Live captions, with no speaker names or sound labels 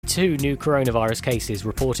22 new coronavirus cases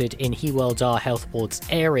reported in Hywel Dda Health Board's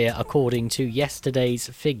area, according to yesterday's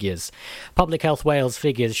figures. Public Health Wales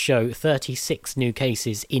figures show 36 new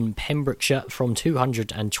cases in Pembrokeshire from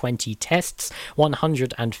 220 tests,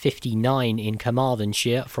 159 in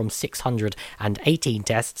Carmarthenshire from 618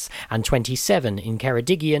 tests, and 27 in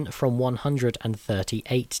Ceredigion from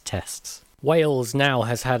 138 tests. Wales now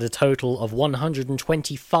has had a total of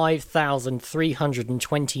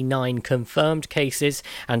 125,329 confirmed cases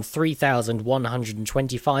and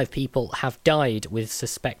 3,125 people have died with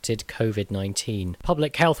suspected COVID-19.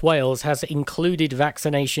 Public Health Wales has included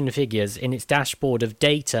vaccination figures in its dashboard of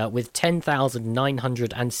data, with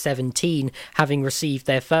 10,917 having received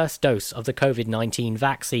their first dose of the COVID-19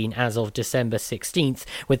 vaccine as of December 16th,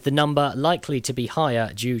 with the number likely to be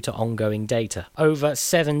higher due to ongoing data. Over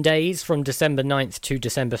 7 days from December 9th to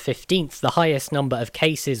December 15th, the highest number of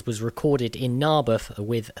cases was recorded in Narberth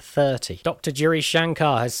with 30. Dr Girish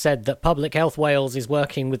Shankar has said that Public Health Wales is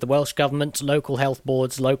working with the Welsh Government, local health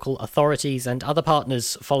boards, local authorities and other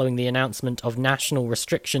partners following the announcement of national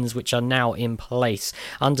restrictions which are now in place.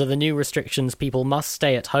 Under the new restrictions, people must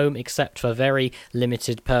stay at home except for very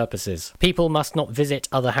limited purposes. People must not visit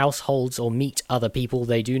other households or meet other people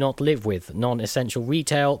they do not live with. Non-essential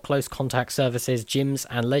retail, close contact services, gyms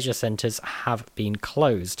and leisure centres have been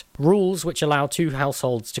closed. Rules which allow two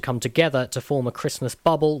households to come together to form a Christmas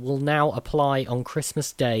bubble will now apply on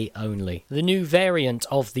Christmas Day only. The new variant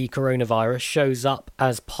of the coronavirus shows up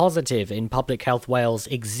as positive in Public Health Wales'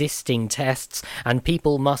 existing tests, and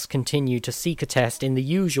people must continue to seek a test in the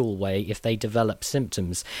usual way if they develop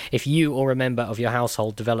symptoms. If you or a member of your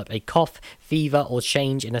household develop a cough, fever or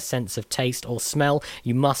change in a sense of taste or smell,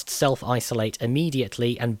 you must self-isolate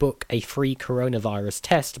immediately and book a free coronavirus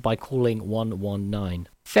test by calling 119.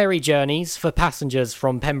 Ferry journeys for passengers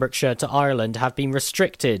from Pembrokeshire to Ireland have been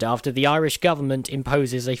restricted after the Irish government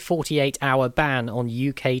imposes a 48-hour ban on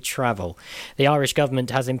UK travel. The Irish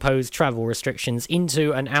government has imposed travel restrictions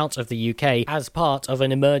into and out of the UK as part of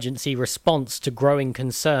an emergency response to growing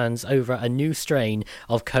concerns over a new strain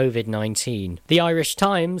of COVID-19. The Irish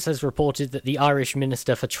Times has reported that the Irish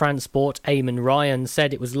Minister for Transport, Eamon Ryan,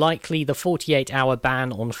 said it was likely the 48-hour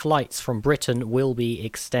ban on flights from Britain will be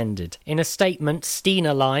extended. In a statement,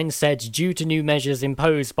 Stena Line said due to new measures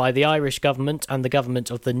imposed by the Irish government and the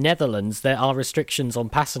government of the Netherlands, there are restrictions on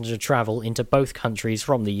passenger travel into both countries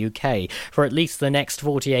from the UK. For at least the next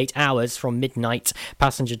 48 hours from midnight,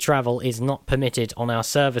 passenger travel is not permitted on our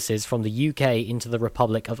services from the UK into the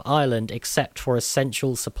Republic of Ireland except for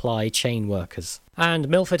essential supply chain workers. And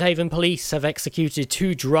Milford Haven Police have executed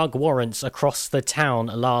 2 drug warrants across the town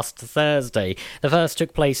last Thursday. The first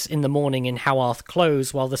took place in the morning in Howarth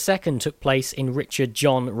Close, while the second took place in Richard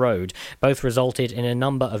John Road. Both resulted in a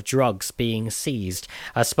number of drugs being seized.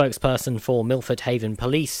 A spokesperson for Milford Haven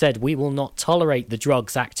Police said, "We will not tolerate the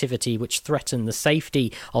drugs activity which threaten the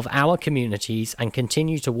safety of our communities and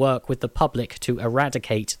continue to work with the public to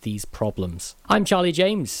eradicate these problems." I'm Charlie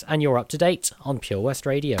James, and you're up to date on Pure West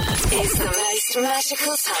Radio. It's the most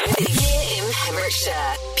magical time of the year in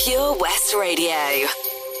Pembrokeshire. Pure West Radio.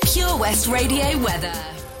 Pure West Radio weather.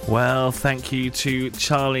 Well, thank you to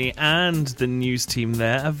Charlie and the news team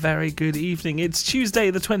there. A very good evening. It's Tuesday,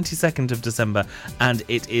 the 22nd of December, and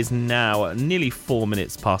it is now nearly 4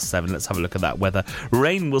 minutes past 7. Let's have a look at that weather.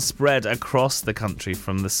 Rain will spread across the country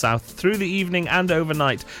from the south through the evening and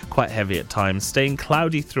overnight, quite heavy at times, staying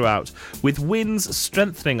cloudy throughout, with winds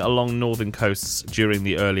strengthening along northern coasts during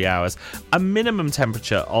the early hours. A minimum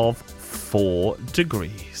temperature of 4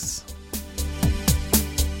 degrees.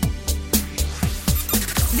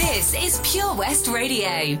 This is Pure West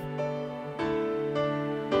Radio.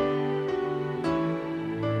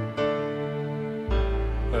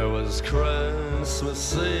 It was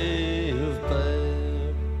Christmas Eve,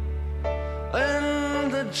 babe, in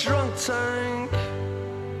the drunk tank.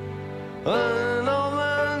 An old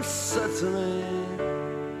man said to me,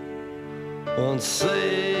 "Won't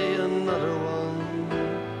see another one."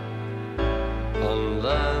 And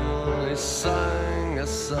then he sang a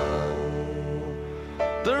song,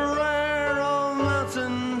 the rare old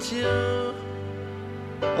mountain dew.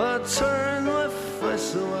 I turned my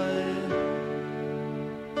face away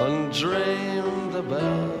and dreamed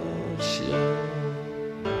about you.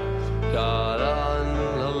 Got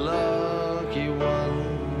on a lucky one,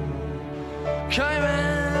 came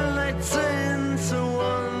in 18 to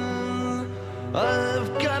 1.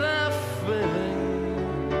 I've got a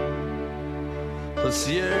feeling this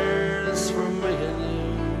year's for me and you.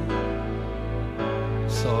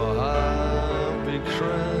 So happy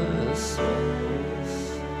Christmas,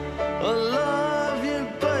 I love you,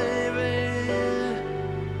 baby.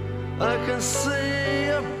 I can see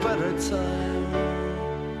your better time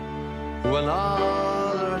when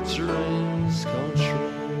all our dreams come true.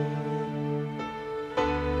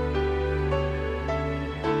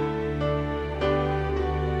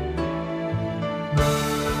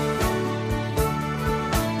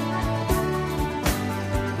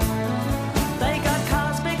 They got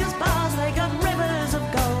cars big as bars, they got rivers of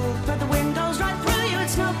gold, but the windows right through you,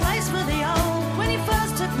 it's no place for the old. When you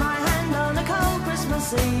first took my hand on a cold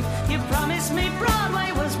Christmas Eve, you promised me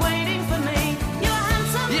Broadway was waiting for me. You were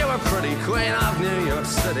handsome, You were pretty queen of New York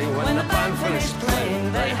City. When the band finished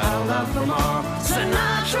playing, they held out for more.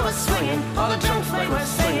 Sinatra was swinging, all the drunks they were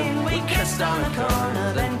singing. We kissed on the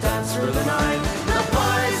corner, then danced through the night. The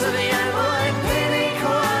boys of the NYPD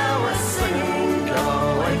choir were singing "Go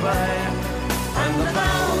Away, Babe," and the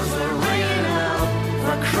bells were ringing out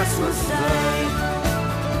for Christmas Day.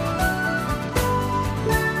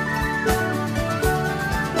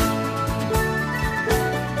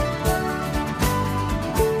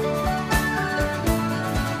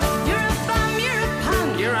 You're a bum, you're a punk,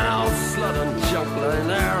 You're an old slut and junk lying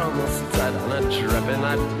there almost dead on a dripping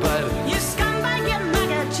that bed. you scumbag, you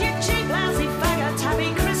maggot, you cheap, lousy faggot. Happy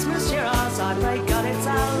Christmas, you're ours, I pray God it's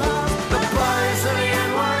our love. The boys of the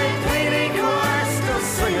NYPD choir still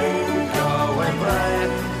singing "Go Away,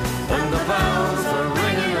 Babe," and the bells are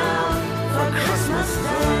ringing out for Christmas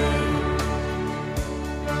Day.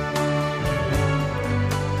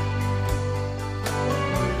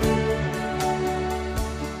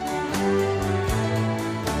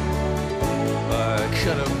 I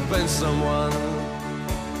could have been someone.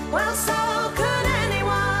 Well, so could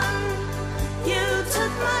anyone. You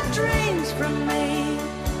took my dreams from me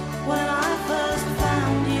when I first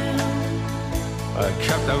found you. I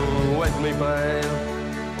kept them with me, babe.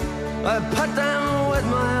 I put them with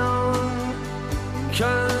my own.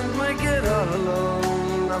 Can't make it all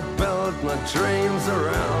alone. I built my dreams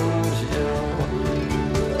around you.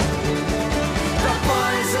 The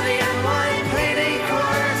boys of the NYPD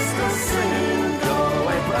choir still singing "Go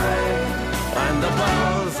Away, Babe," and the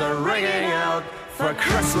bells are ringing out for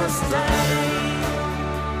Christmas Day.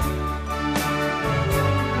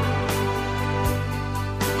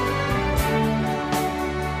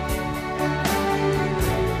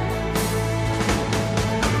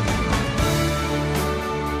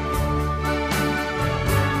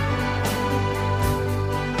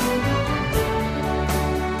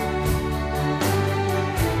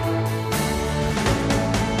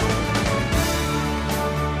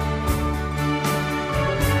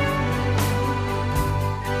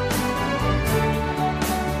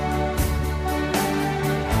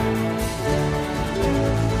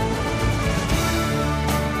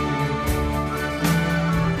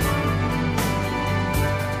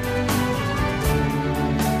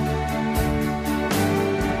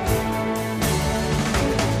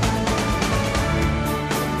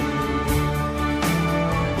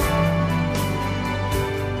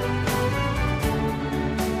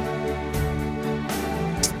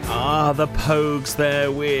 The Pogues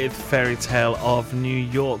there with Fairy Tale of New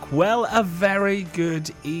York. Well, a very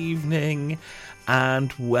good evening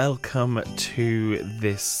and welcome to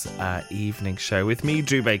this evening show with me,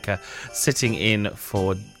 Drew Baker, sitting in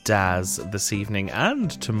for Daz this evening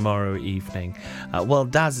and tomorrow evening. Well,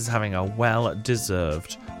 Daz is having a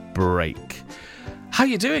well-deserved break. How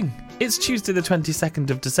you doing? It's Tuesday the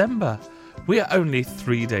 22nd of December. We are only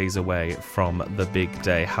 3 days away from the big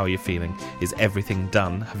day. How are you feeling? Is everything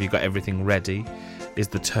done? Have you got everything ready? Is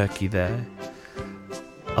the turkey there?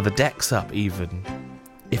 Are the decks up even?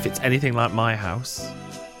 If it's anything like my house,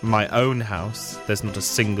 my own house, there's not a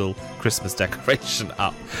single Christmas decoration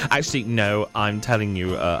up. Actually, no, I'm telling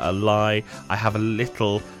you a lie. I have a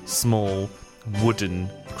little small wooden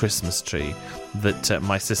Christmas tree that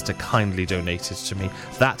my sister kindly donated to me.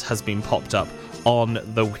 That has been popped up on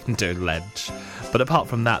the window ledge. But apart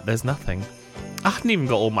from that, there's nothing. I hadn't even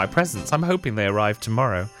got all my presents. I'm hoping they arrive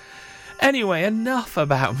tomorrow. Anyway, enough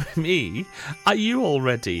about me. Are you all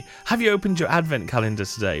ready? Have you opened your advent calendar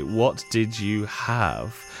today? What did you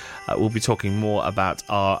have? We'll be talking more about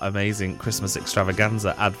our amazing Christmas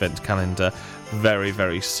extravaganza advent calendar very,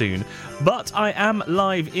 very soon. But I am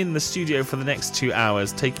live in the studio for the next 2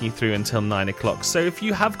 hours, taking you through until 9 o'clock. So if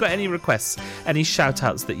you have got any requests, any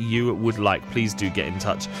shout-outs that you would like, please do get in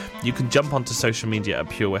touch. You can jump onto social media at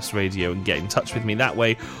Pure West Radio and get in touch with me that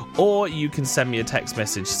way, or you can send me a text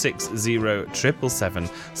message 60777,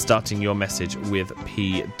 starting your message with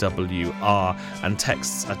PWR, and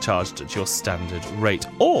texts are charged at your standard rate.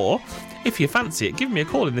 Or if you fancy it, give me a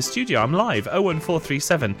call in the studio. I'm live,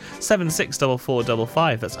 01437 7644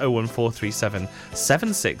 764455. That's 01437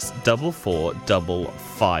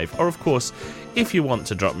 764455. Or, of course, if you want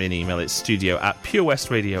to drop me an email, it's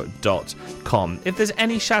studio@purewestradio.com. If there's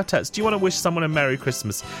any shout-outs, do you want to wish someone a Merry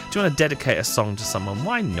Christmas? Do you want to dedicate a song to someone?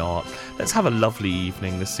 Why not? Let's have a lovely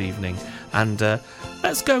evening this evening. And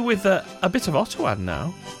let's go with a bit of Ottawan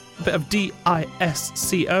now. A bit of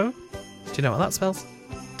DISCO. Do you know what that spells?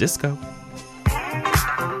 Disco.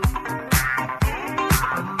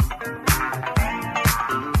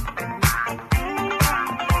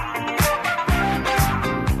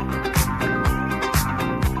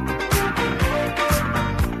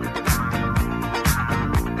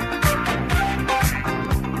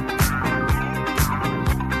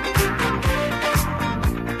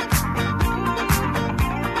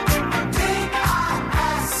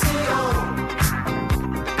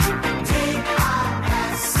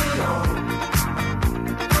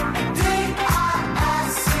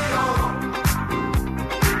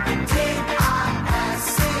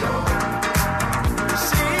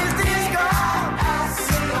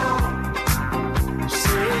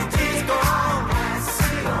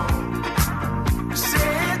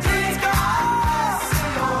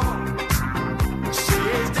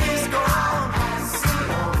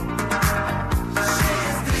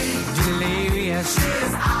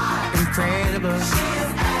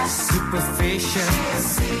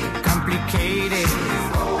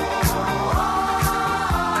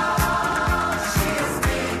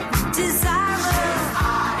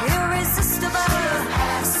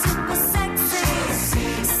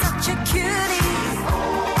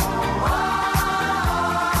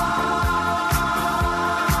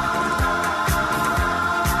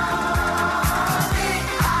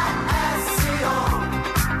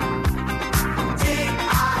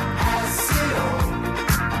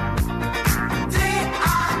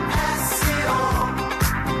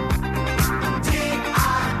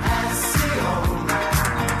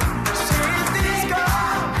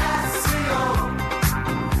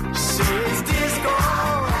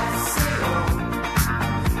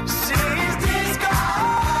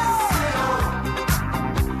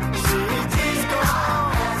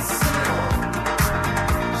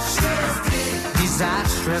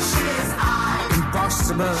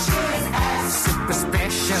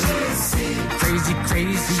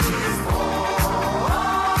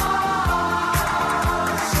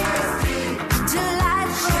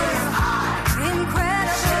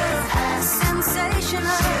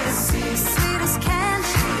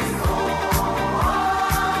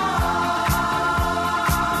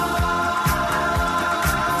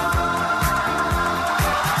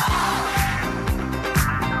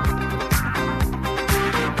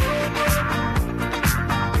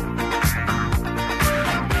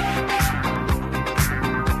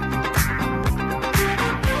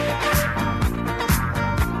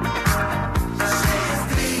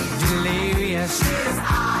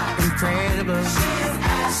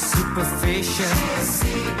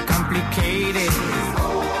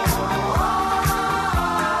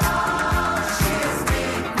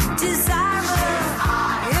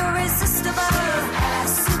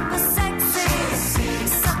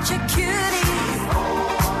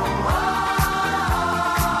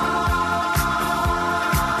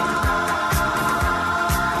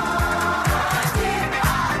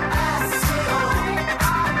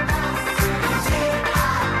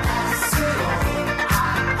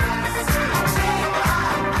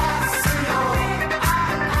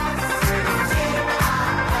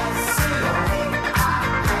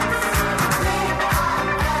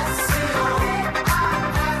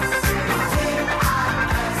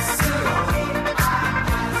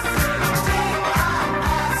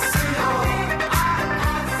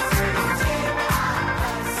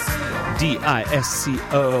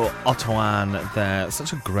 DISCO, Ottawan there.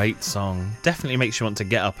 Such a great song. Definitely makes you want to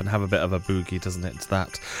get up and have a bit of a boogie, doesn't it,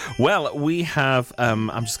 that? Well, we have, I'm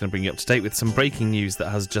just going to bring you up to date with some breaking news that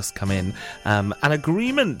has just come in. An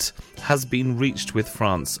agreement has been reached with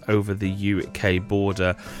France over the UK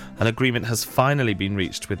border. An agreement has finally been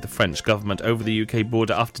reached with the French government over the UK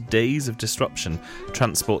border after days of disruption,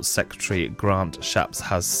 Transport Secretary Grant Shapps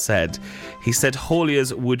has said. He said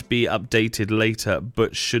hauliers would be updated later,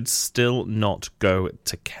 but should still not go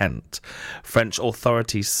to Kent. French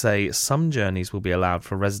authorities say some journeys will be allowed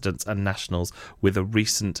for residents and nationals with a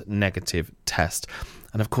recent negative test.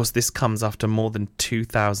 And of course, this comes after more than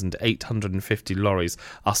 2,850 lorries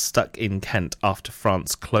are stuck in Kent after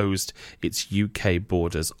France closed its UK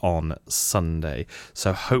borders on Sunday.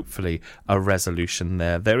 So hopefully a resolution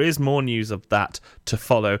there. There is more news of that to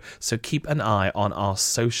follow, so keep an eye on our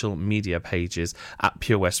social media pages at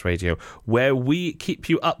Pure West Radio, where we keep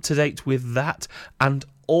you up to date with that and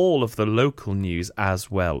all of the local news as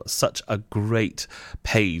well. Such a great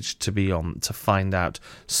page to be on to find out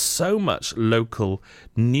so much local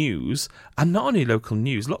news, and not only local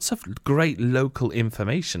news, lots of great local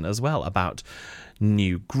information as well about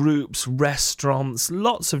new groups, restaurants,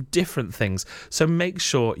 lots of different things. So make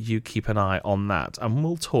sure you keep an eye on that, and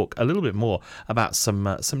we'll talk a little bit more about some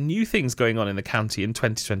new things going on in the county in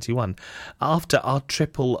 2021 after our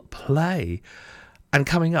triple play. And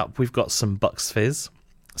coming up, we've got some Bucks Fizz,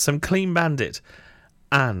 some Clean Bandit,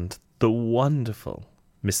 and the wonderful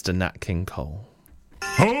Mr. Nat King Cole.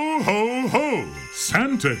 Ho, ho, ho!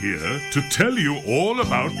 Santa here to tell you all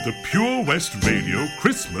about the Pure West Radio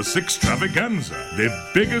Christmas Extravaganza, their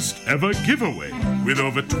biggest ever giveaway, with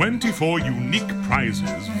over 24 unique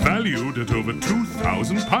prizes valued at over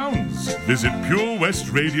 £2,000. Visit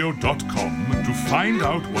purewestradio.com to find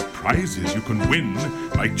out what prizes you can win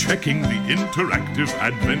by checking the interactive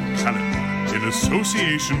advent calendar in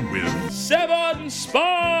association with Seven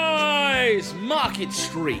Spice! Market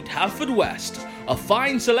Street, Haverfordwest. A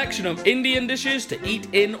fine selection of Indian dishes to eat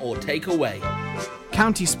in or take away.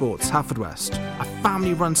 County Sports, Haverfordwest, a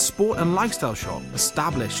family-run sport and lifestyle shop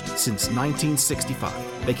established since 1965.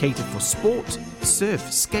 They cater for sport,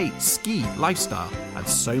 surf, skate, ski, lifestyle, and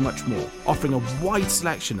so much more, offering a wide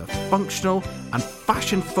selection of functional and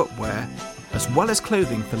fashion footwear, as well as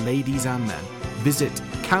clothing for ladies and men. Visit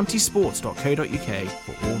countysports.co.uk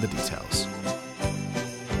for all the details.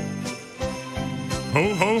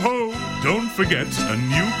 Ho, ho, ho! Don't forget, a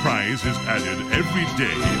new prize is added every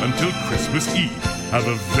day until Christmas Eve. Have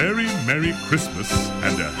a very Merry Christmas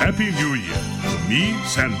and a Happy New Year from me,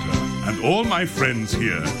 Santa, and all my friends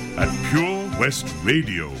here at Pure West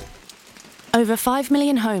Radio. Over 5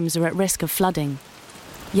 million homes are at risk of flooding,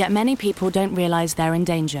 yet many people don't realise they're in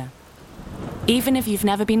danger. Even if you've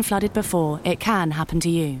never been flooded before, it can happen to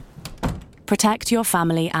you. Protect your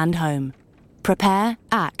family and home. Prepare,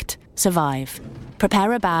 act, survive.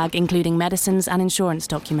 Prepare a bag including medicines and insurance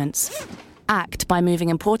documents. Act by moving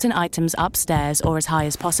important items upstairs or as high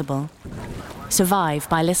as possible. Survive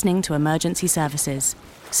by listening to emergency services.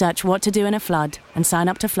 Search what to do in a flood and sign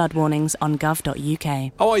up to flood warnings on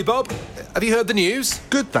gov.uk. Oh, hi, Bob. Have you heard the news?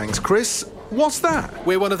 Good, thanks, Chris. What's that?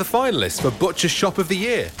 We're one of the finalists for Butcher's Shop of the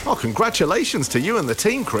Year. Oh, congratulations to you and the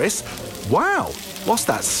team, Chris. Wow, what's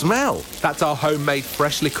that smell? That's our homemade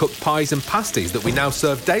freshly cooked pies and pasties that we now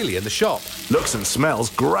serve daily in the shop. Looks and smells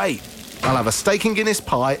great. I'll have a steak and Guinness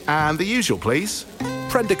pie and the usual, please.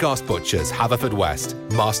 Prendergast Butchers, Haverfordwest.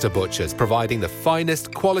 Master Butchers, providing the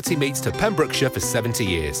finest quality meats to Pembrokeshire for 70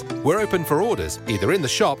 years. We're open for orders, either in the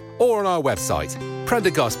shop or on our website,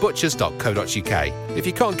 prendergastbutchers.co.uk. If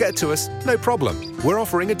you can't get to us, no problem. We're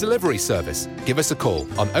offering a delivery service. Give us a call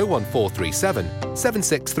on 01437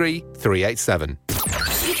 763 387.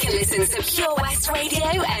 You can listen to Pure West Radio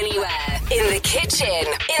anywhere. In the kitchen,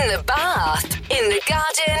 in the bath, in the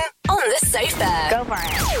garden, on the sofa. Go for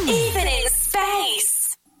it. Even in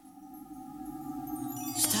space.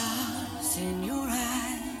 Stars in your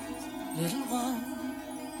eyes, little one.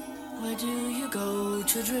 Where do you go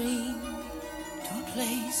to dream? To a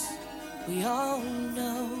place we all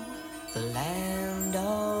know, the land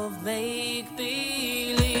of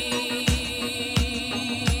make-believe.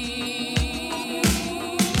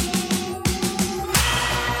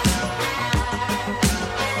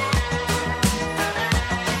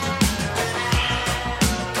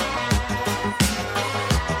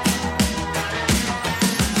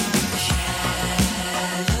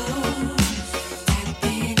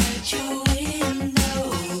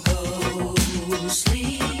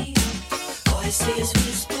 Voices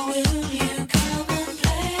whisper, will you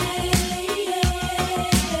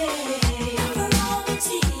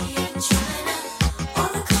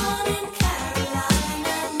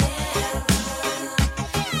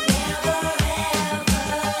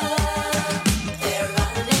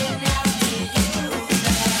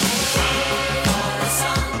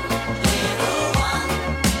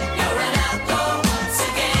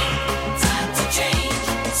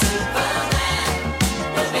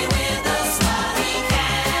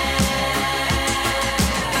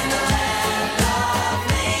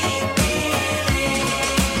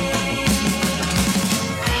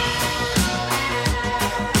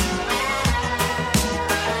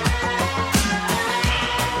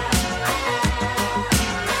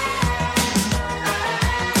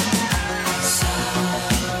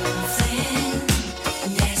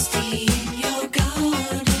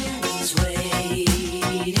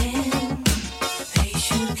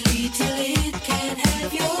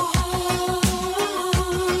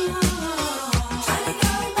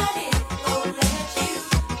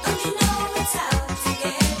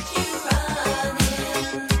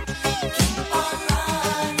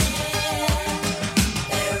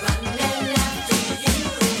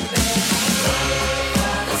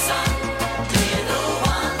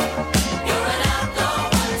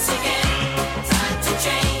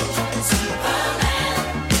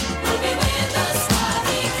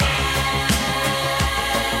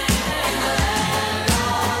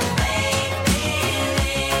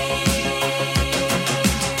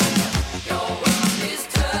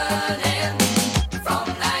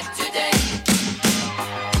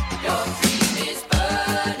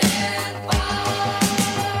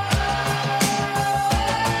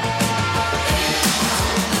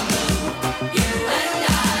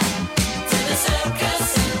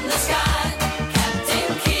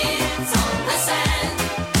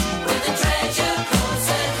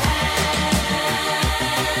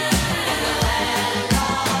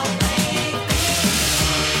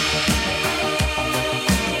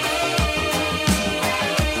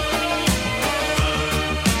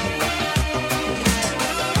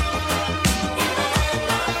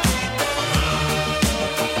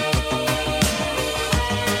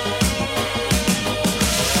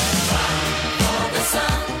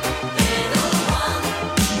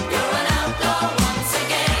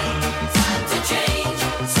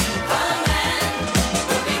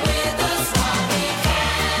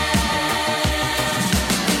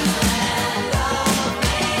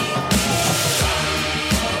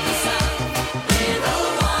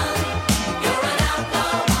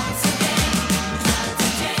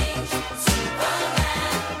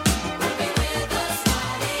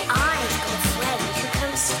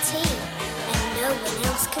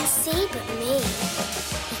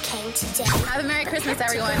Christmas,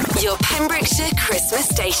 everyone. Your Pembrokeshire Christmas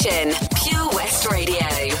station. Pure West Radio.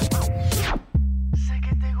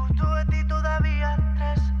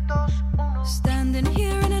 Standing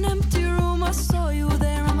here in an empty room, I saw you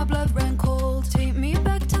there and my blood ran cold. Take me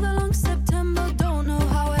back to the long September, don't know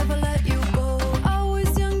how I ever let you go. I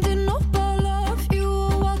was young, didn't know about love, you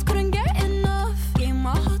were wild, couldn't get enough. Gave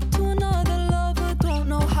my heart to another lover, don't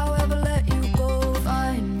know how I ever let you go.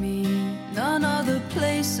 Find me another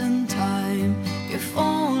place and time, if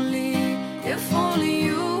only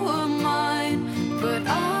you were mine. But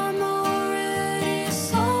I'm already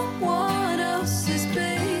someone else's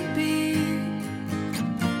baby.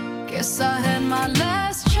 Guess I had my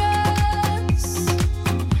last chance,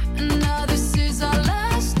 and now this is our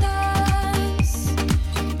last dance.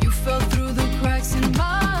 You fell through the cracks in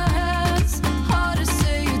my hands. Hard to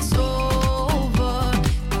say it's over,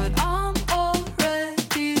 but I'm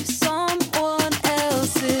already someone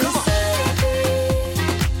else's baby.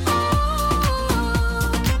 Oh,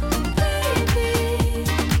 baby.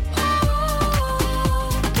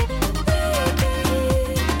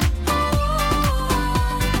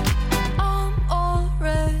 I'm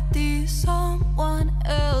already someone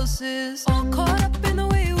else's. All caught up in the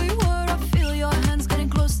way we were. I feel your hands getting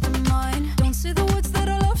close to mine. Don't say the words that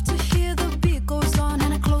I love to hear. The beat goes on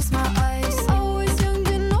and I close my eyes. I was young,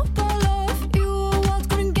 didn't know about love. You were wild,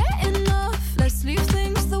 couldn't get enough. Let's leave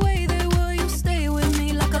things the way they were. You stay with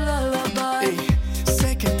me like a lullaby. Ey,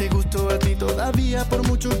 sé que te gustó a ti todavía por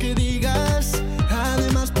mucho que digas.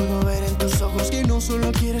 Además puedo ver en tus ojos que no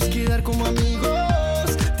solo quieres quedar como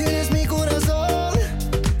amigos. Tienes mi corazón,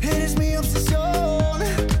 eres mi obsesión.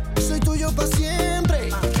 Soy tuyo para siempre.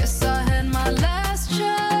 Guess I had my last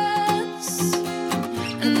chance,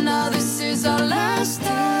 and now this is our last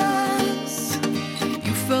dance.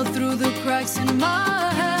 You fell through the cracks in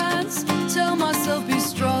my hands. Tell myself be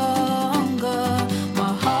stronger.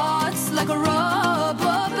 My heart's like a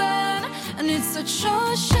rubber band, and it's such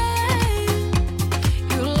a shame.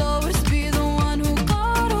 You'll always be the one who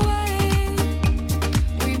got away.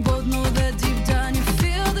 We both know that deep down you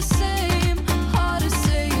feel the same. Hard to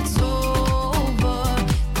say it's over,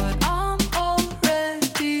 but I'm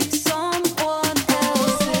already someone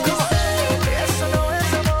else's baby. Eso no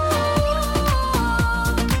es amor,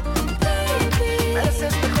 Baby,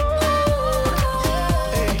 mereces mejor.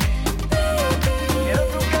 Ey, quiero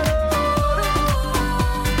tu calor.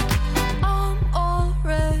 I'm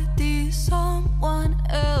already someone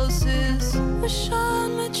else's. Wish I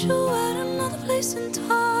met you at another place and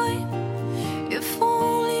time. If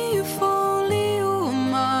only you were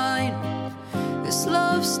mine. This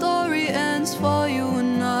love story ends for you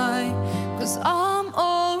and I. 'Cause I'm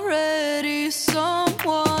already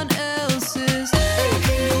someone else's.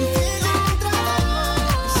 Contigo otra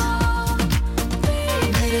vez.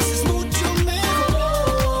 Mereces mucho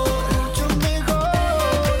mejor, mucho mejor.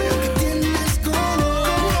 Lo que tienes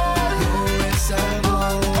conmigo no es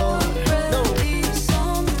amor. Already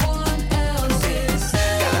someone else's.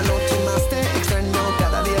 Cada noche más te extraño,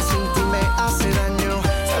 cada día sin ti me hace daño.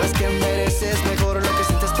 Sabes que mereces mejor, lo que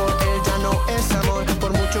sientes por él ya no es amor.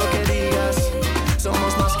 Por mucho que digas,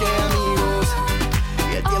 somos más que amigos.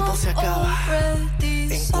 Y el tiempo se acaba. Already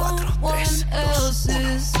En 4, 3, someone 2, 1.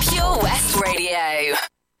 else's. Pure West Radio.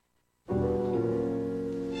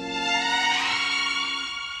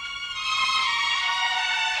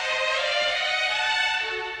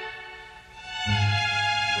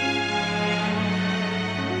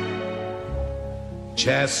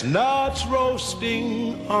 Chestnuts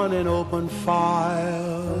roasting on an open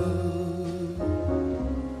fire,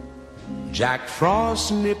 Jack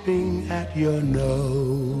Frost nipping at your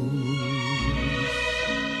nose,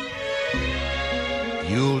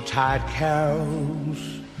 Yuletide carols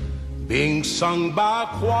being sung by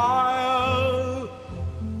choir,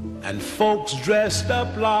 and folks dressed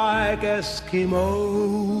up like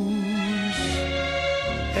Eskimos.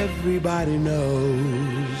 Everybody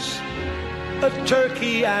knows a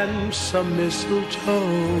turkey and some mistletoe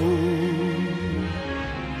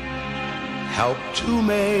help to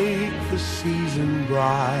make the season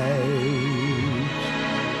bright.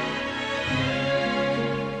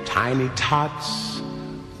 Tiny tots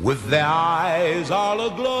with their eyes all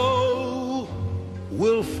aglow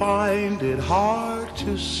will find it hard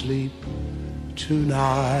to sleep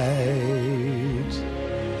tonight.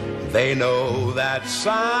 They know that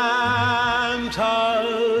Santa's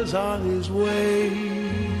on his way.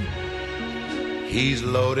 He's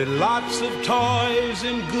loaded lots of toys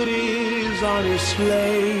and goodies on his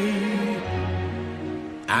sleigh.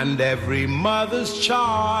 And every mother's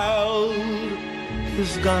child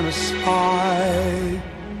is gonna spy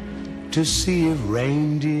to see if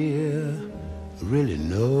reindeer really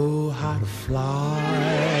know how to fly.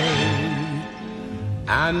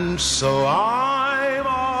 And so I'm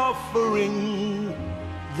offering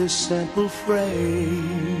this simple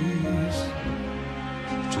phrase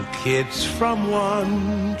to kids from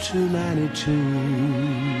 1 to 92.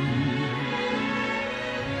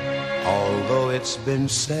 Although it's been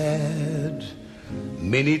said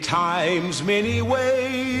many times, many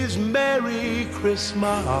ways, Merry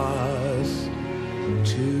Christmas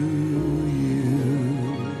to you.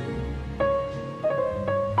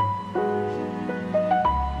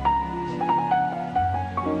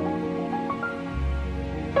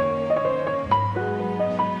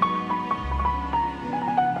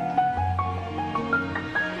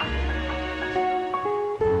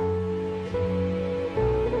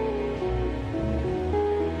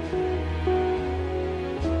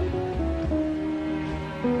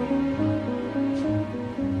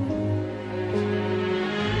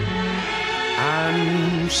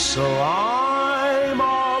 So I'm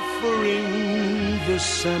offering this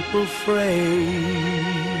simple phrase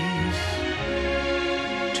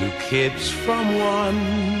to kids from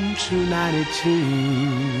 1 to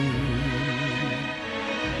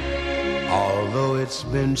 92. Although it's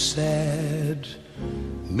been said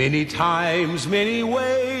many times, many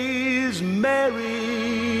ways,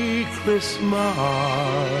 Merry Christmas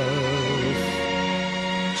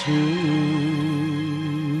to you.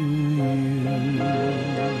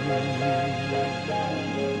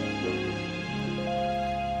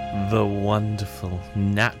 The wonderful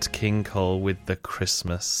Nat King Cole with the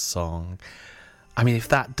Christmas song. I mean, if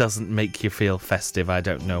that doesn't make you feel festive, I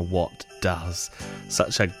don't know what does.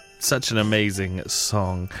 Such an amazing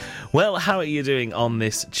song. Well, how are you doing on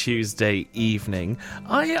this Tuesday evening?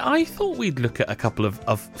 I thought we'd look at a couple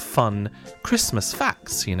of fun Christmas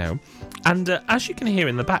facts, you know. And as you can hear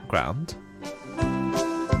in the background,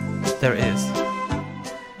 there it is.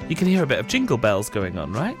 You can hear a bit of Jingle Bells going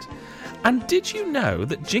on, right? And did you know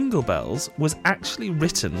that Jingle Bells was actually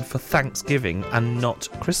written for Thanksgiving and not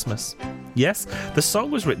Christmas? Yes, the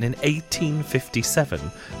song was written in 1857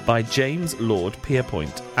 by James Lord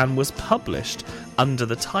Pierpont and was published under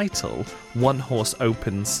the title One Horse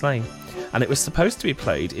Open Sleigh. And it was supposed to be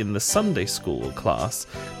played in the Sunday school class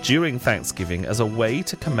during Thanksgiving as a way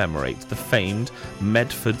to commemorate the famed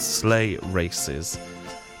Medford sleigh races.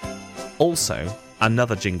 Also,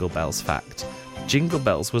 another Jingle Bells fact. Jingle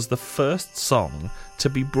Bells was the first song to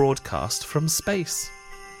be broadcast from space.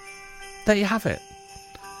 There you have it.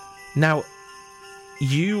 Now,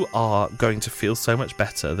 you are going to feel so much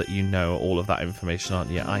better that you know all of that information,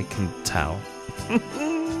 aren't you? I can tell.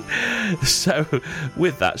 So,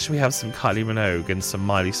 with that, should we have some Kylie Minogue and some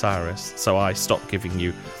Miley Cyrus so I stop giving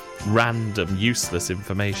you random, useless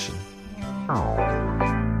information?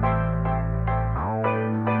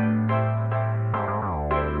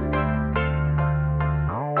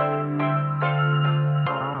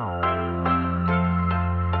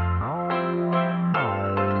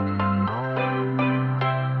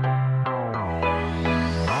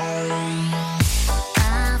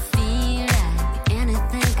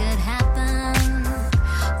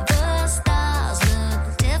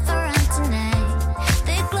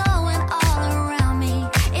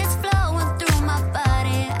 It's flowing through my body.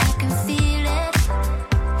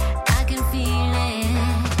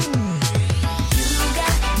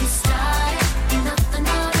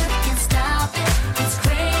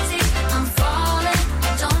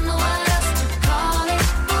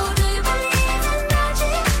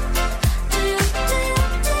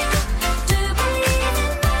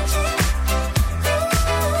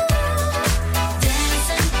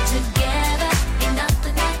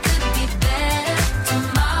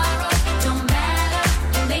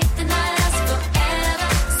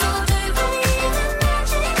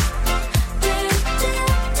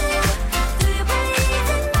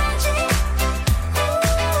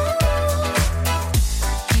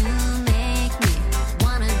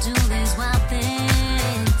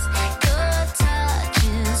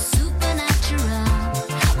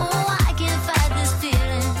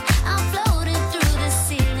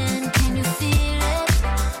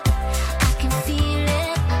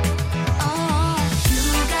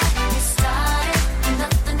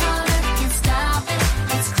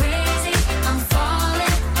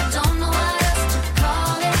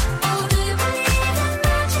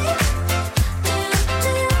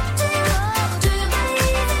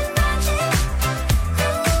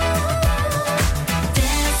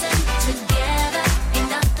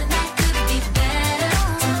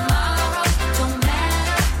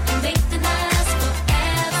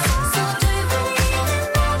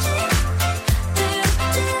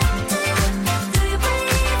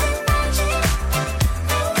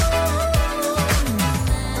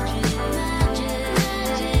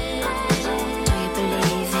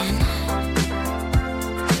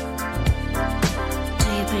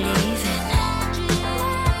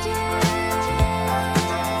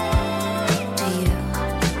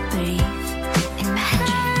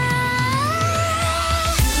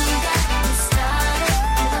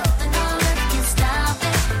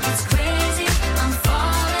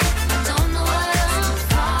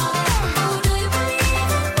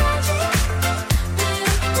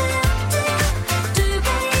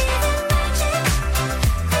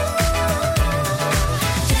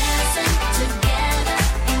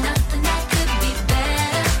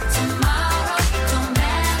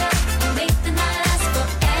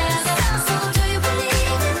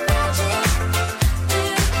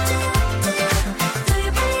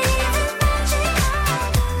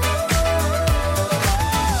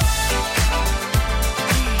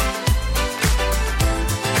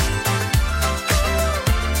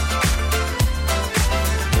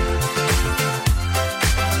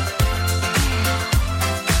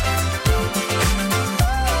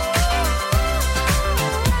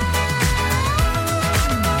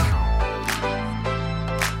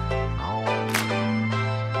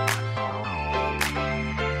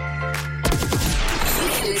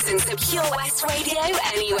 Pure West Radio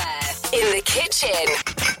anywhere. In the kitchen,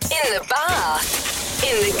 in the bath,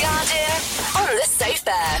 in the garden, on the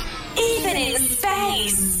sofa, even in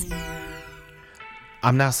space.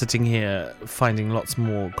 I'm now sitting here finding lots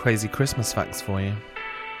more crazy Christmas facts for you.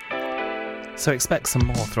 So expect some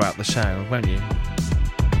more throughout the show, won't you?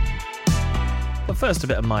 But first, a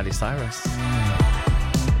bit of Miley Cyrus.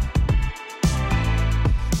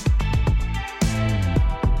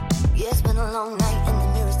 Yeah, it's been a long night and the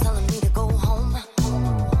mirror's telling me to go home.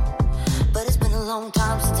 But it's been a long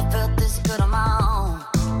time since I felt this good on my own.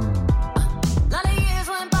 Lot of years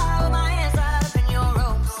went by with my hands tied up in your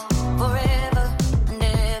ropes. Forever and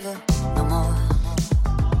ever, no more.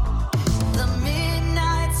 The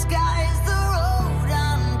midnight sky is the road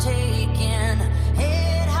I'm taking.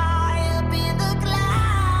 Head high up in the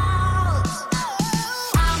clouds.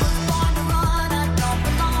 I was born to run, I don't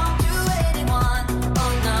belong to anyone.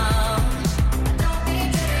 Oh no, don't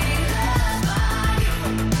need to be loved by you.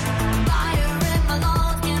 Fire in my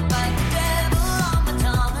lungs, can't fight the devil on my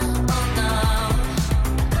tongue. Oh no,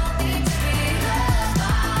 don't need to be loved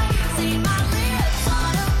by you. See my lips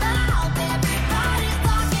on a mouth, everybody's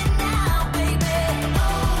talking now, baby.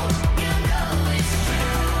 Oh, you know it's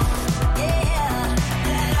true. Yeah,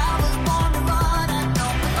 that I was born to run, I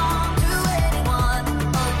don't belong to anyone.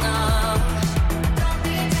 Oh no, don't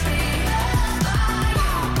need to be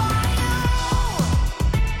loved by you.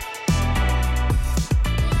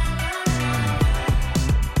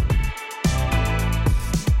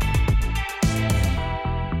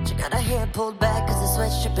 She got her hair pulled back cause the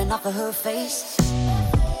sweat's dripping off of her face.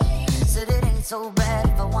 Said it ain't so bad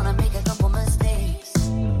if I wanna make a couple mistakes.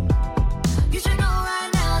 You should know right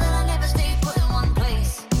now that I never stay put in one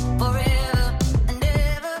place. Forever and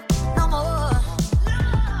ever, no more.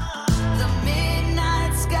 The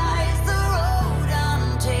midnight sky is the road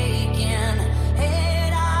I'm taking.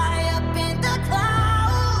 Head high up in the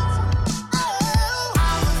clouds. Oh, I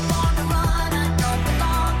was born to run, I don't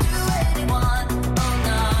belong to anyone. Oh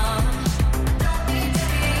no, don't need to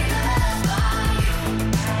be loved by you.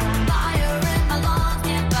 Fire in my lungs,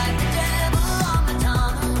 can't fight the devil on my tongue. Oh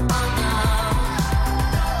no,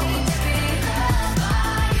 don't need to be loved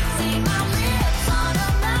by you. See my lips on a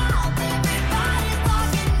mouth, everybody's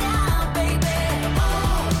talking now, baby.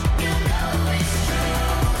 Oh, you know it's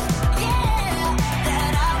true. Yeah,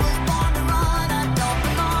 that I was born to run,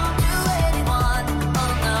 I don't belong to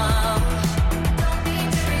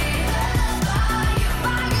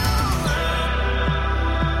anyone.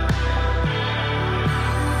 Oh no, don't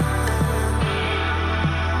need to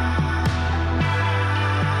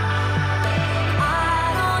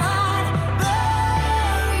be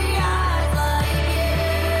loved by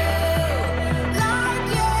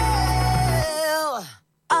you.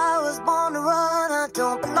 I was born to run, I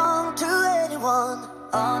don't belong to anyone.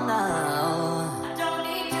 Oh no, I don't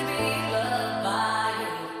need to be loved by you.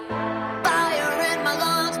 Fire in my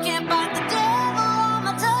lungs, can't fight the devil on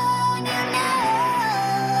my tongue. You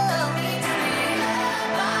know, don't need to be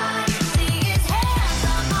loved by you. See his hands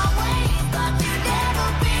on my waist, but you never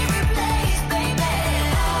be replaced, baby.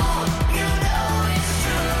 Oh, you know it's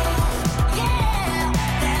true. Yeah,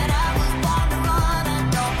 that I was born to run, I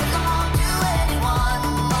don't belong to anyone.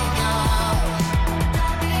 Oh no,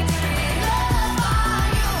 don't need to be loved by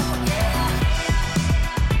you. Yeah.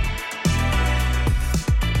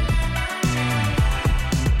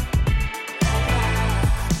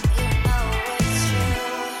 You know it's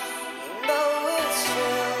true. You know it's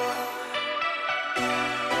true.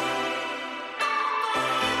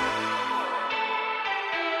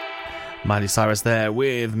 Miley Cyrus there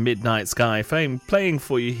with Midnight Sky Fame playing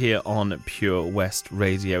for you here on Pure West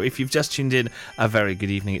Radio. If you've just tuned in, a very good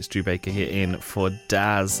evening. It's Drew Baker here in for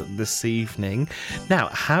Daz this evening. Now,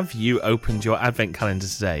 have you opened your advent calendar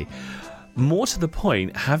today? More to the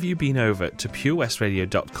point, have you been over to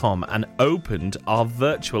purewestradio.com and opened our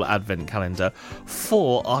virtual advent calendar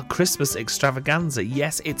for our Christmas extravaganza?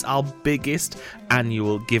 Yes, it's our biggest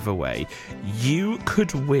annual giveaway. You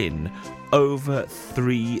could win over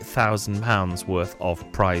 £3,000 worth of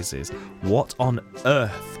prizes. What on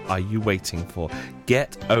earth are you waiting for?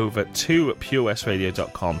 Get over to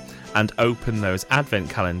purewestradio.com and open those advent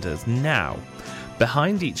calendars now.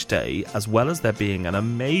 Behind each day, as well as there being an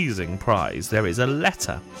amazing prize, there is a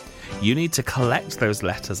letter. You need to collect those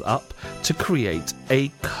letters up to create a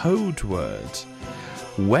code word.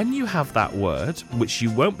 When you have that word, which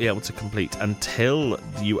you won't be able to complete until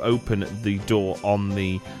you open the door on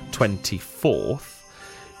the 24th,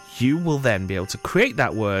 you will then be able to create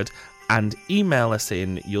that word and email us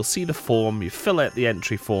in. You'll see the form, you fill out the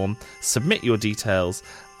entry form, submit your details,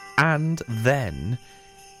 and then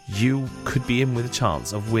you could be in with a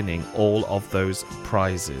chance of winning all of those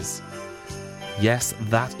prizes. Yes,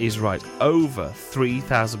 that is right. Over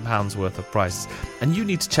 £3,000 worth of prizes. And you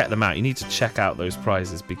need to check them out. You need to check out those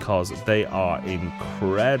prizes because they are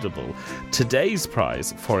incredible. Today's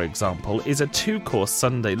prize, for example, is a 2-course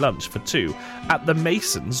Sunday lunch for 2 at the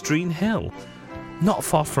Masons, Dreen Hill. Not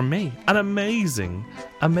far from me. An amazing,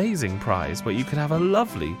 amazing prize where you can have a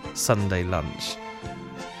lovely Sunday lunch.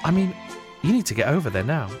 I mean, you need to get over there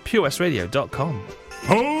now. purewestradio.com.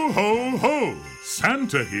 Ho, ho, ho!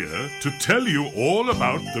 Santa here to tell you all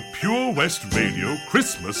about the Pure West Radio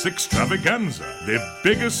Christmas Extravaganza, their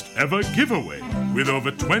biggest ever giveaway, with over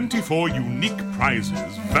 24 unique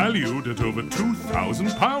prizes valued at over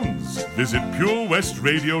 £2,000. Visit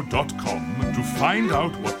purewestradio.com to find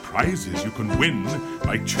out what prizes you can win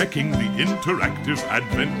by checking the interactive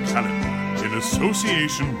Advent calendar in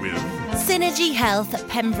association with Synergy Health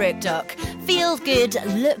Pembroke Dock. Feel good,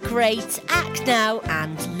 look great, act now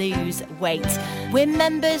and lose weight. When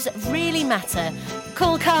members really matter.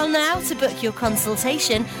 Call Carl now to book your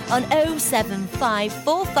consultation on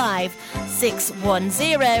 07545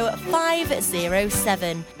 610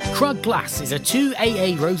 507. Krug Glass is a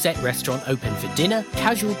 2AA Rosette restaurant open for dinner,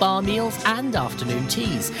 casual bar meals and afternoon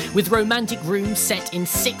teas, with romantic rooms set in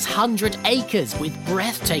 600 acres with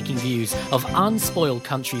breathtaking views of unspoiled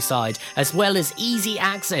countryside, as well as easy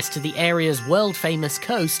access to the area's world-famous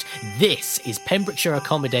coast. This is Pembrokeshire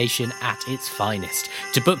accommodation at its finest.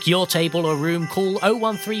 To book your table or room, call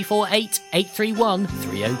 01348 831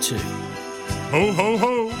 302. Ho, ho,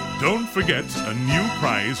 ho! Don't forget, a new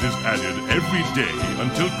prize is added every day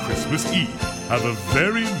until Christmas Eve. Have a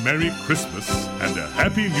very Merry Christmas and a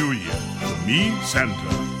Happy New Year from me,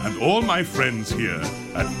 Santa, and all my friends here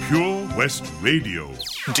at Pure West Radio.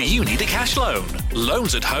 Do you need a cash loan?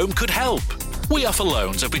 Loans at Home could help. We offer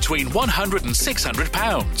loans of between £100 and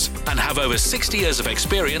 £600 and have over 60 years of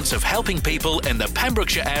experience of helping people in the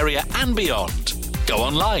Pembrokeshire area and beyond. Go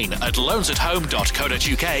online at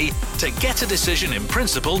loansathome.co.uk to get a decision in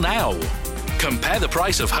principle now. Compare the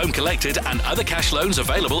price of home collected and other cash loans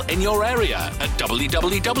available in your area at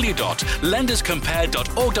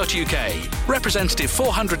www.lenderscompare.org.uk. Representative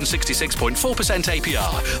 466.4%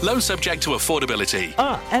 APR. Loan subject to affordability.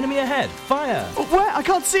 Enemy ahead. Fire. Oh, where? I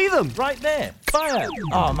can't see them. Right there. Fire.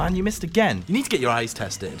 Oh, man, you missed again. You need to get your eyes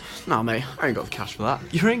tested. Nah, mate, I ain't got the cash for that.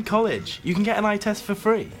 You're in college. You can get an eye test for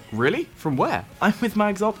free. Really? From where? I'm with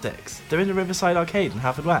Mags Optics. They're in the Riverside Arcade in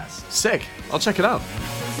Haverfordwest. Sick. I'll check it out.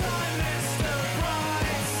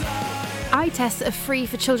 Eye tests are free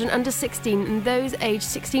for children under 16 and those aged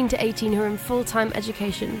 16 to 18 who are in full-time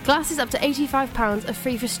education. Glasses up to £85 are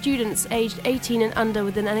free for students aged 18 and under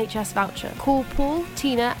with an NHS voucher. Call Paul,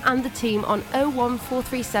 Tina and the team on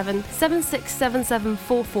 01437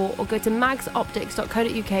 767744 or go to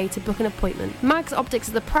magsoptics.co.uk to book an appointment. Mags Optics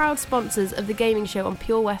are the proud sponsors of the gaming show on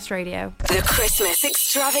Pure West Radio. The Christmas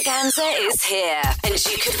Extravaganza is here and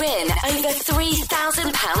you could win over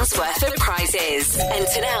 £3,000 worth of prizes.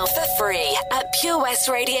 Enter now for free at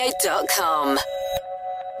purewestradio.com.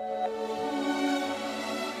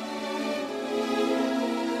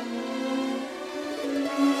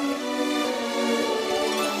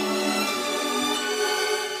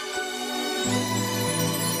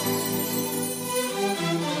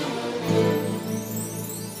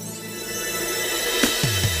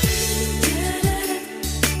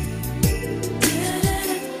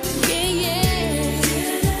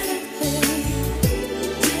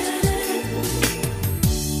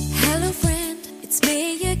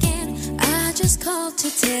 To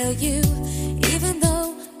tell you, even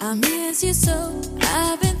though I miss you so,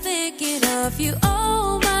 I've been thinking of you.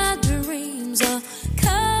 All my dreams are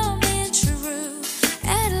coming true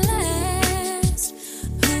at last.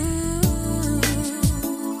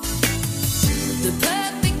 Ooh. The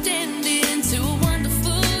perfect ending to a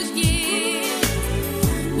wonderful year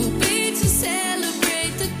will be to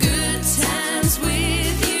celebrate the good times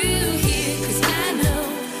with you here. 'Cause I know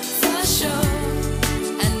for sure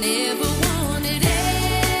I never wanted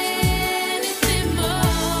anything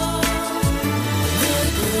more. The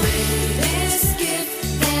greatest gift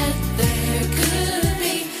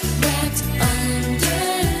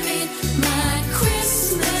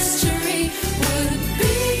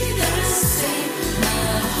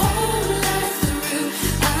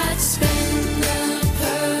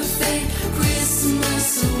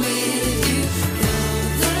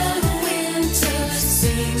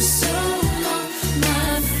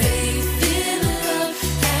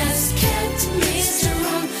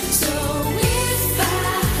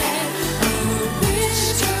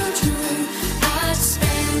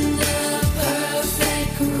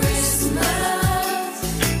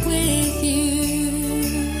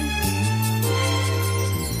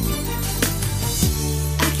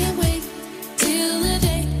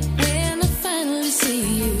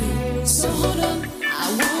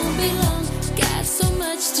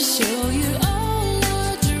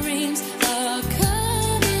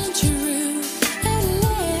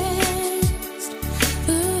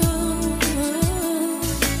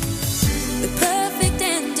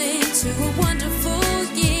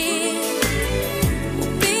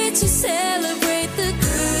to celebrate the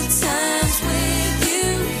good times with you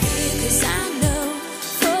here. 'Cause I know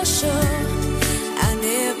for sure I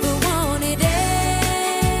never wanted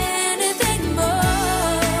anything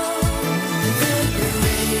more. The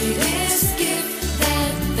greatest gift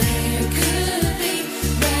that there could be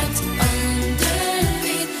wrapped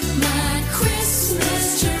underneath my Christmas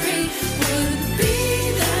tree would be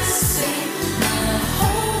the same my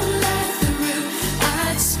whole life through.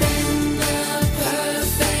 I'd spend the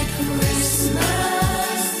perfect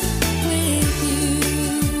Christmas with you.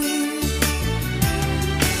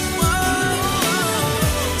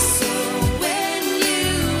 So when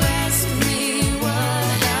you ask me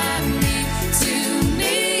what I mean, to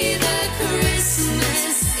me the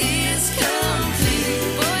Christmas is complete.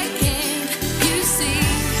 Boy, can't you see?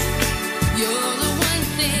 You're the one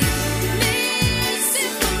thing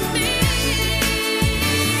missing for me.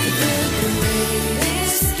 The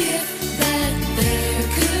greatest gift that there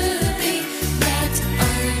could be wrapped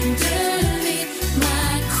underneath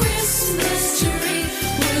my Christmas tree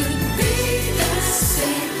would be the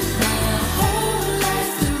same my whole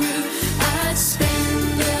life through. I'd spend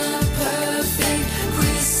the perfect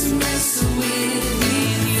Christmas with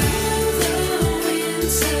you. Through the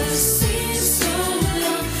winter seems so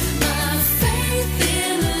long, my faith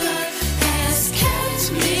in love has kept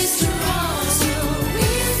me strong. So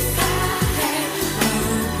if I had a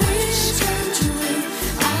wish come true,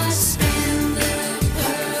 I'd spend the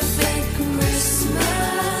perfect Christmas.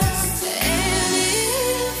 And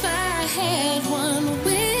if I had one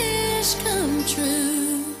wish come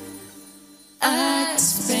true, I'd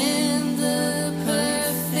spend the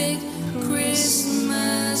perfect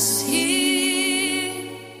Christmas here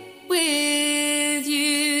with you.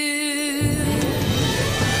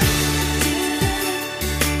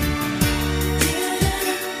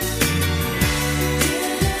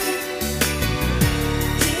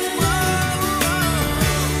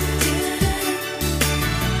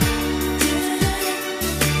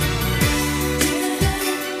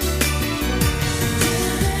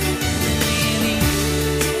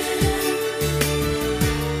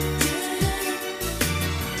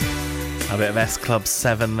 A bit of S Club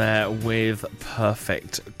 7 there with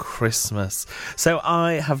Perfect Christmas. So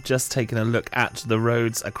I have just taken a look at the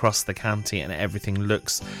roads across the county and everything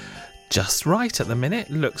looks just right at the minute.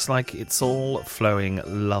 Looks like it's all flowing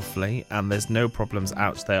lovely and there's no problems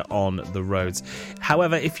out there on the roads.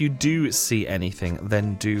 However, if you do see anything,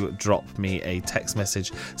 then do drop me a text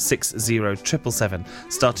message 60777,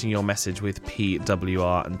 starting your message with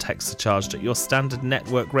PWR and text are charged at your standard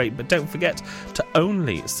network rate. But don't forget to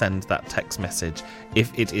only send that text message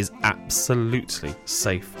if it is absolutely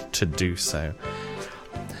safe to do so.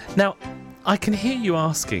 Now, I can hear you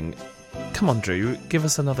asking, come on, Drew, give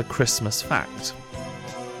us another Christmas fact.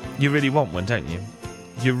 You really want one, don't you?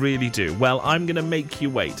 You really do. Well, I'm going to make you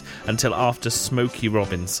wait until after Smokey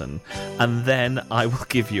Robinson, and then I will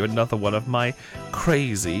give you another one of my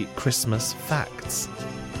crazy Christmas facts.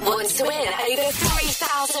 Want to win over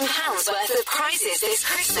 £3,000 worth of prizes this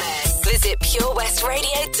Christmas? Visit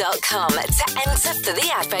purewestradio.com to enter for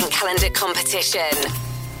the Advent Calendar competition.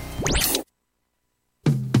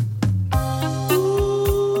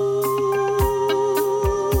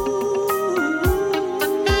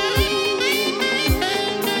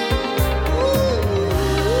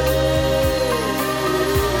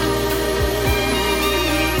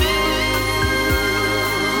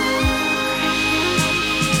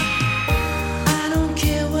 I don't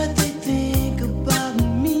care what they think about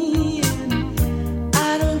me, and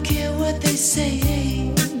I don't care what they say.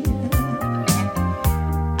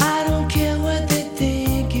 I don't care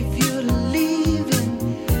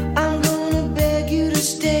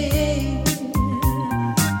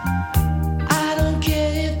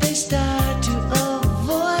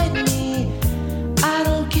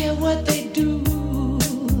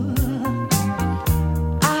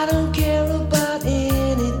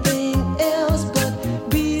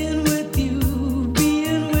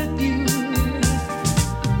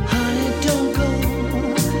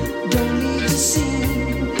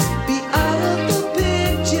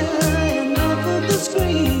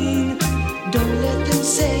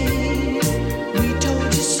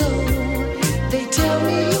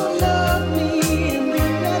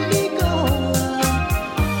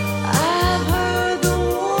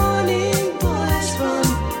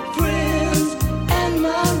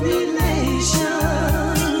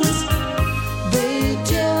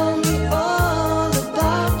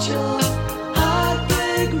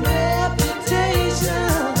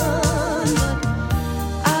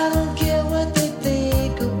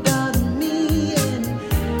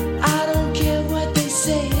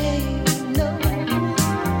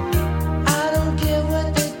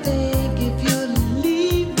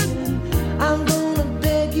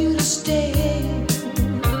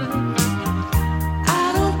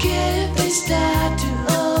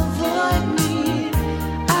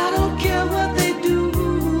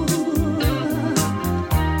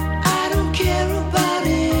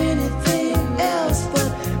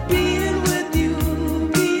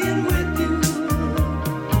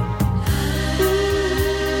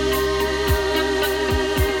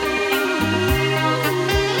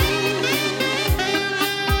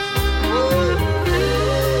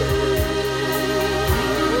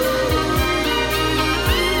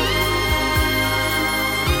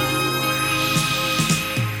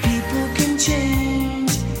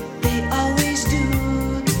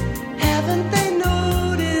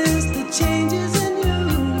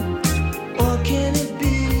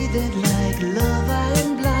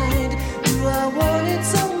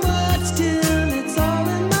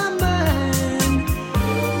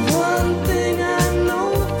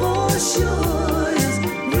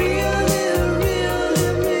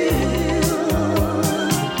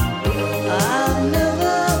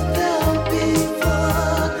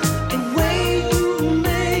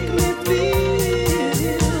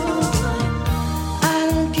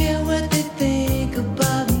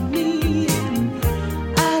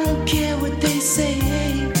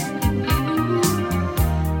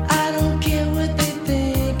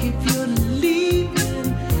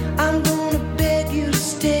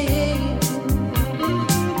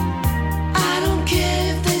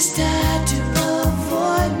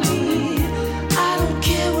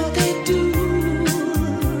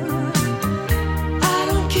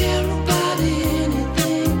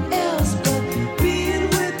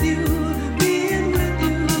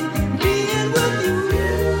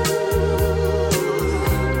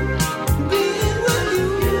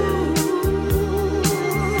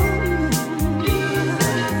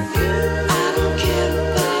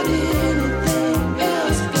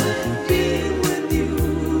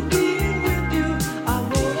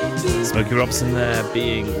Robson there,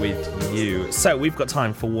 being with you. So we've got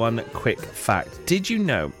time for one quick fact. Did you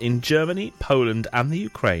know in Germany, Poland and the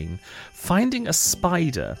Ukraine, finding a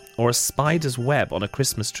spider or a spider's web on a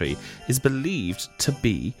Christmas tree is believed to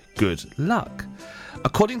be good luck?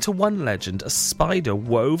 According to one legend, a spider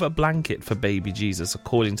wove a blanket for baby Jesus.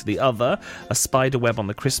 According to the other, a spider web on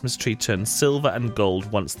the Christmas tree turned silver and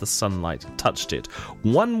gold once the sunlight touched it.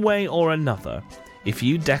 One way or another, if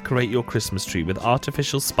you decorate your Christmas tree with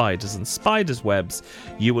artificial spiders and spiders' webs,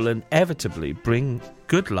 you will inevitably bring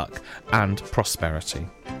good luck and prosperity.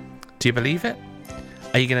 Do you believe it?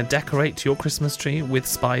 Are you going to decorate your Christmas tree with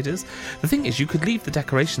spiders? The thing is, you could leave the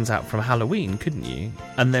decorations out from Halloween, couldn't you?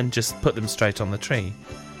 And then just put them straight on the tree.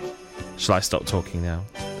 Shall I stop talking now?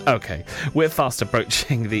 Okay, we're fast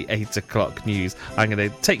approaching the 8 o'clock news. I'm going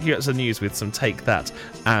to take you out to the news with some Take That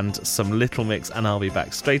and some Little Mix, and I'll be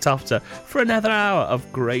back straight after for another hour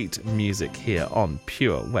of great music here on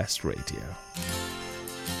Pure West Radio.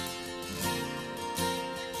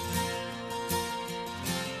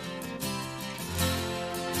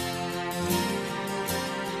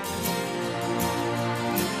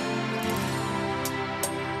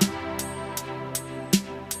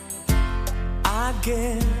 I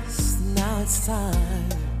guess now it's time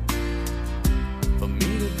for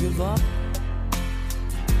me to give up.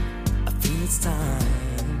 I feel it's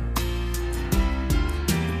time.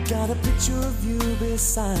 Got a picture of you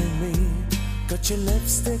beside me. Got your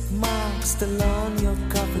lipstick mark still on your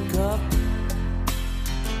coffee cup.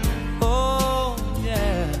 Oh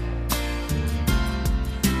yeah.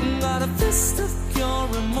 Got a fist of pure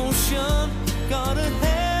emotion. Got a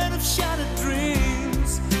head of shattered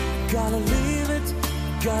dreams. Gotta leave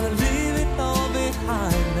it all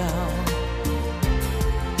behind now.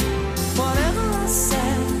 Whatever I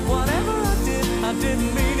said, whatever I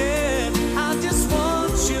didn't mean it. I just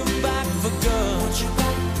want you back for good. Want you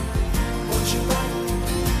back, want you back,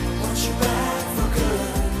 want you back for good.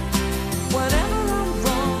 Whenever I'm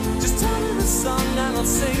wrong, just tell me the song and I'll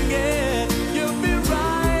sing it. You'll be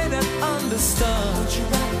right and understood. Want you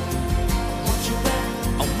back, want you back,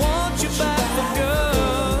 I want you back for good.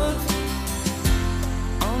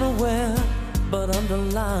 Unaware but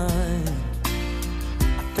underlined,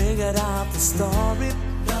 I figured out the story.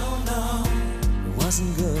 No, it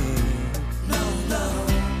wasn't good. No,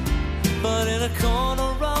 but in a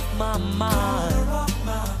corner of my mind,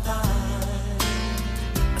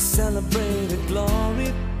 I celebrated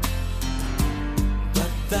glory.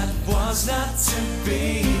 But that was not to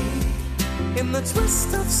be. In the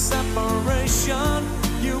twist of separation,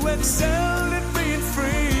 you excelled at being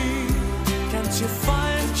free. Can't you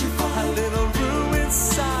find a little room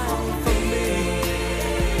inside for me?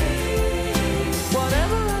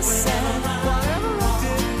 Whatever I said, whatever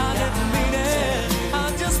I didn't mean it. I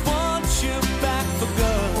just want you back for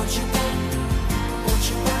good. Want you back,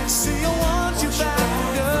 see, I want you back for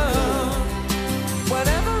good.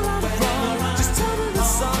 Whenever I'm wrong, just tell me the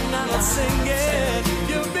song and I'll sing it.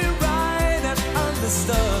 You'll be right and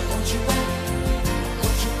understood. Want you back,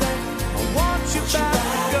 I want you back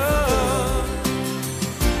for good.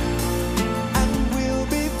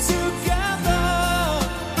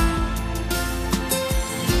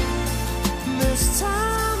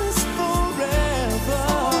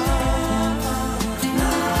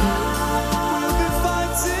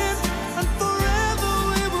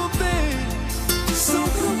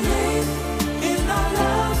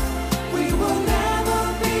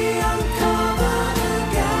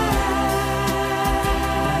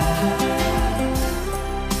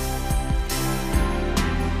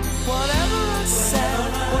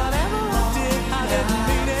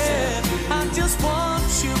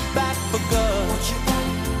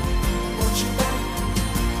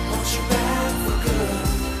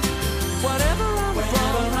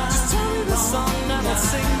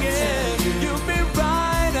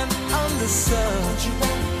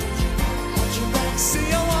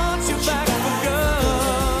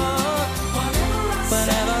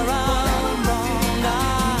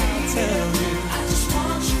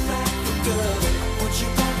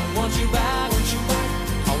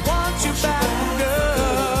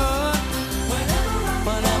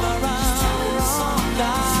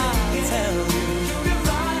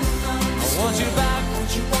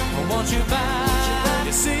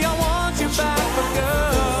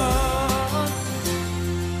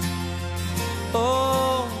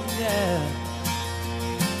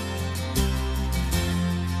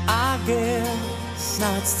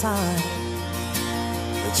 It's time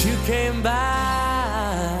that you came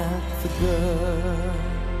back for good.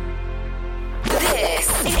 This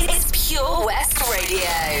is Pure West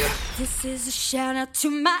Radio. This is a shout out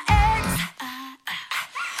to my ex.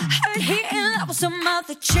 Heard he in love with some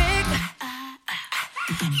other chick.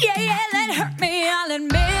 Yeah, that hurt me, I'll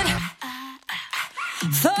admit.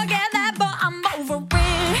 Forget that, but I'm over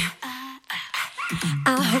it.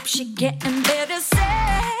 I hope she getting better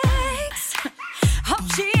sex. Hope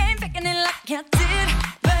she ain't faking it like I did,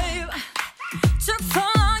 babe. Took so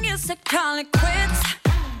long, you said call it quits.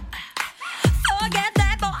 Forget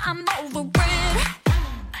that, but I'm over it.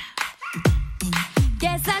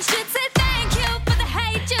 Guess I should say thank you for the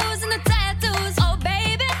hate juice and the tattoos. Oh,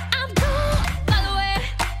 baby, I'm cool, by the way.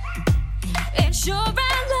 And sure, I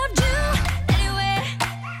loved you anyway.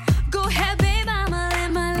 Go ahead, babe, I'ma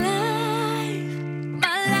live my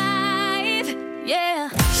life, yeah.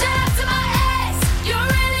 Shout out to my ex, you're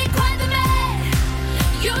really quite the man.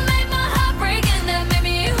 You made my heart break and that made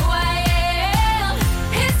me who I am.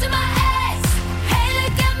 Here's to my ex, hey,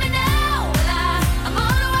 look at me now. Well, I'm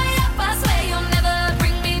on the way up, I swear you'll never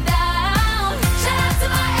bring me down. Shout out to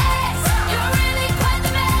my ex, you're really quite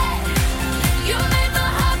the man. You made my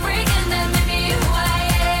heart break and that made me who I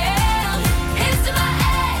am. Here's to my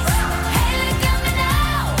ex, hey, look at me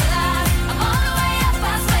now. Well, I'm on the way up,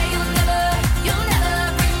 I swear you'll never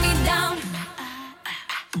bring me down.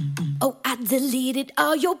 Oh, I deleted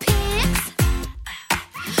all your pics,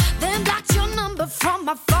 then blocked your number from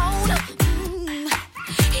my phone.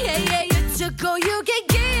 Yeah, you took all you could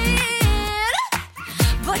get,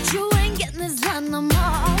 but you ain't getting this done no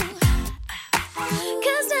more.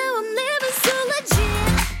 'Cause now I'm living so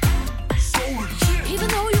legit, even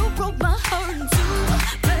though you broke my heart in two,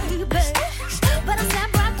 baby. But I snap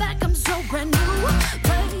right back, I'm so brand new,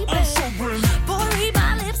 baby. Boy, read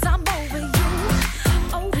my lips, I'm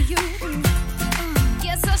over you.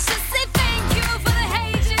 Yes, I should say thank you for the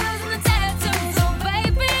hate juice and the tattoos. Oh,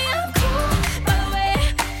 baby, I'm cool, by the way.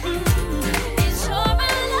 It's sure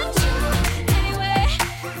I loved you anyway.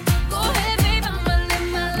 Go ahead, babe, I'ma live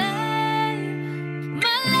my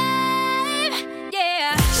life, yeah.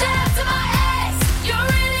 Shout out to my ex, you're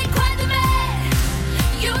really quite the man.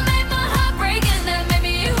 You made my heart break and that made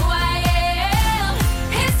me who I am.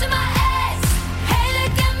 Here's to my ex, hey,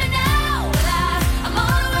 look at me now. Well, I'm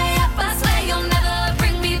all the way up, I swear you'll never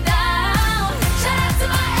bring me down. Shout out to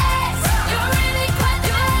my ex, you're really quite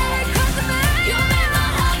the man. You made my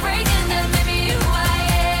heart break and that made me who I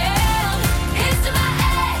am. Here's to my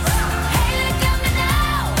ex, hey, look at me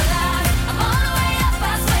now. Well, I'm all the way up,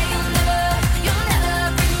 I swear you'll never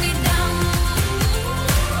bring me down.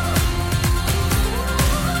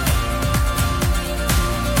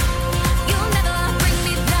 You'll never bring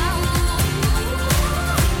me down.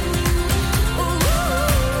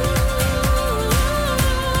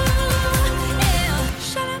 Yeah.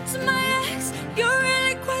 Shout out to my ex, you're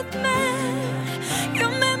really quite the man. You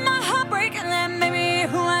made my heart break and that made me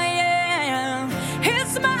who I am.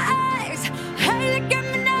 Here's to my ex, hey, look at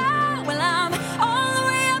me now. Well, I'm all the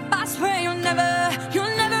way up, I swear you'll never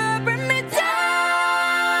bring me down.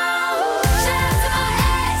 Shout out to my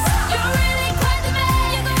ex, you're really quite the man.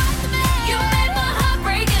 You made my heart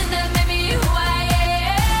break and that made me who I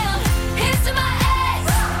am. Here's to my ex,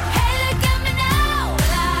 hey, look at me now.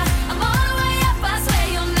 Well, I'm all the way up, I swear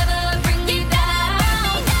you'll never bring me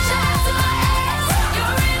down. Shout out to my ex,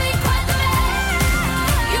 you're really quite the man.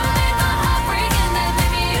 You made my heart break and that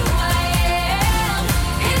made me who I am.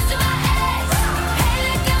 Here's to my ex, hey,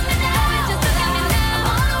 look at me now. Just look at me now. I'm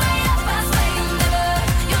all the way up, I swear you'll never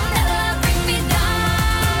bring me down.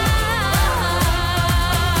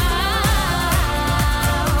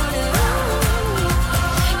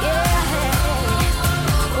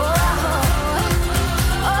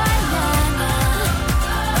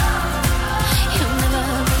 You'll never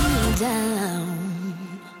bring me down.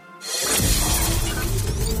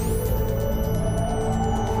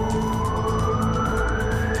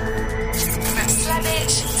 From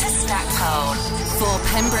Slevich to Stackpole. For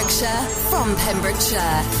Pembrokeshire, from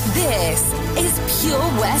Pembrokeshire, this is Pure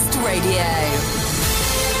West Radio.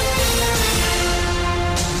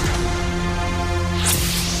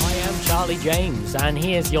 I am Charlie James, and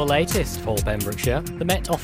here's your latest for Pembrokeshire. The Met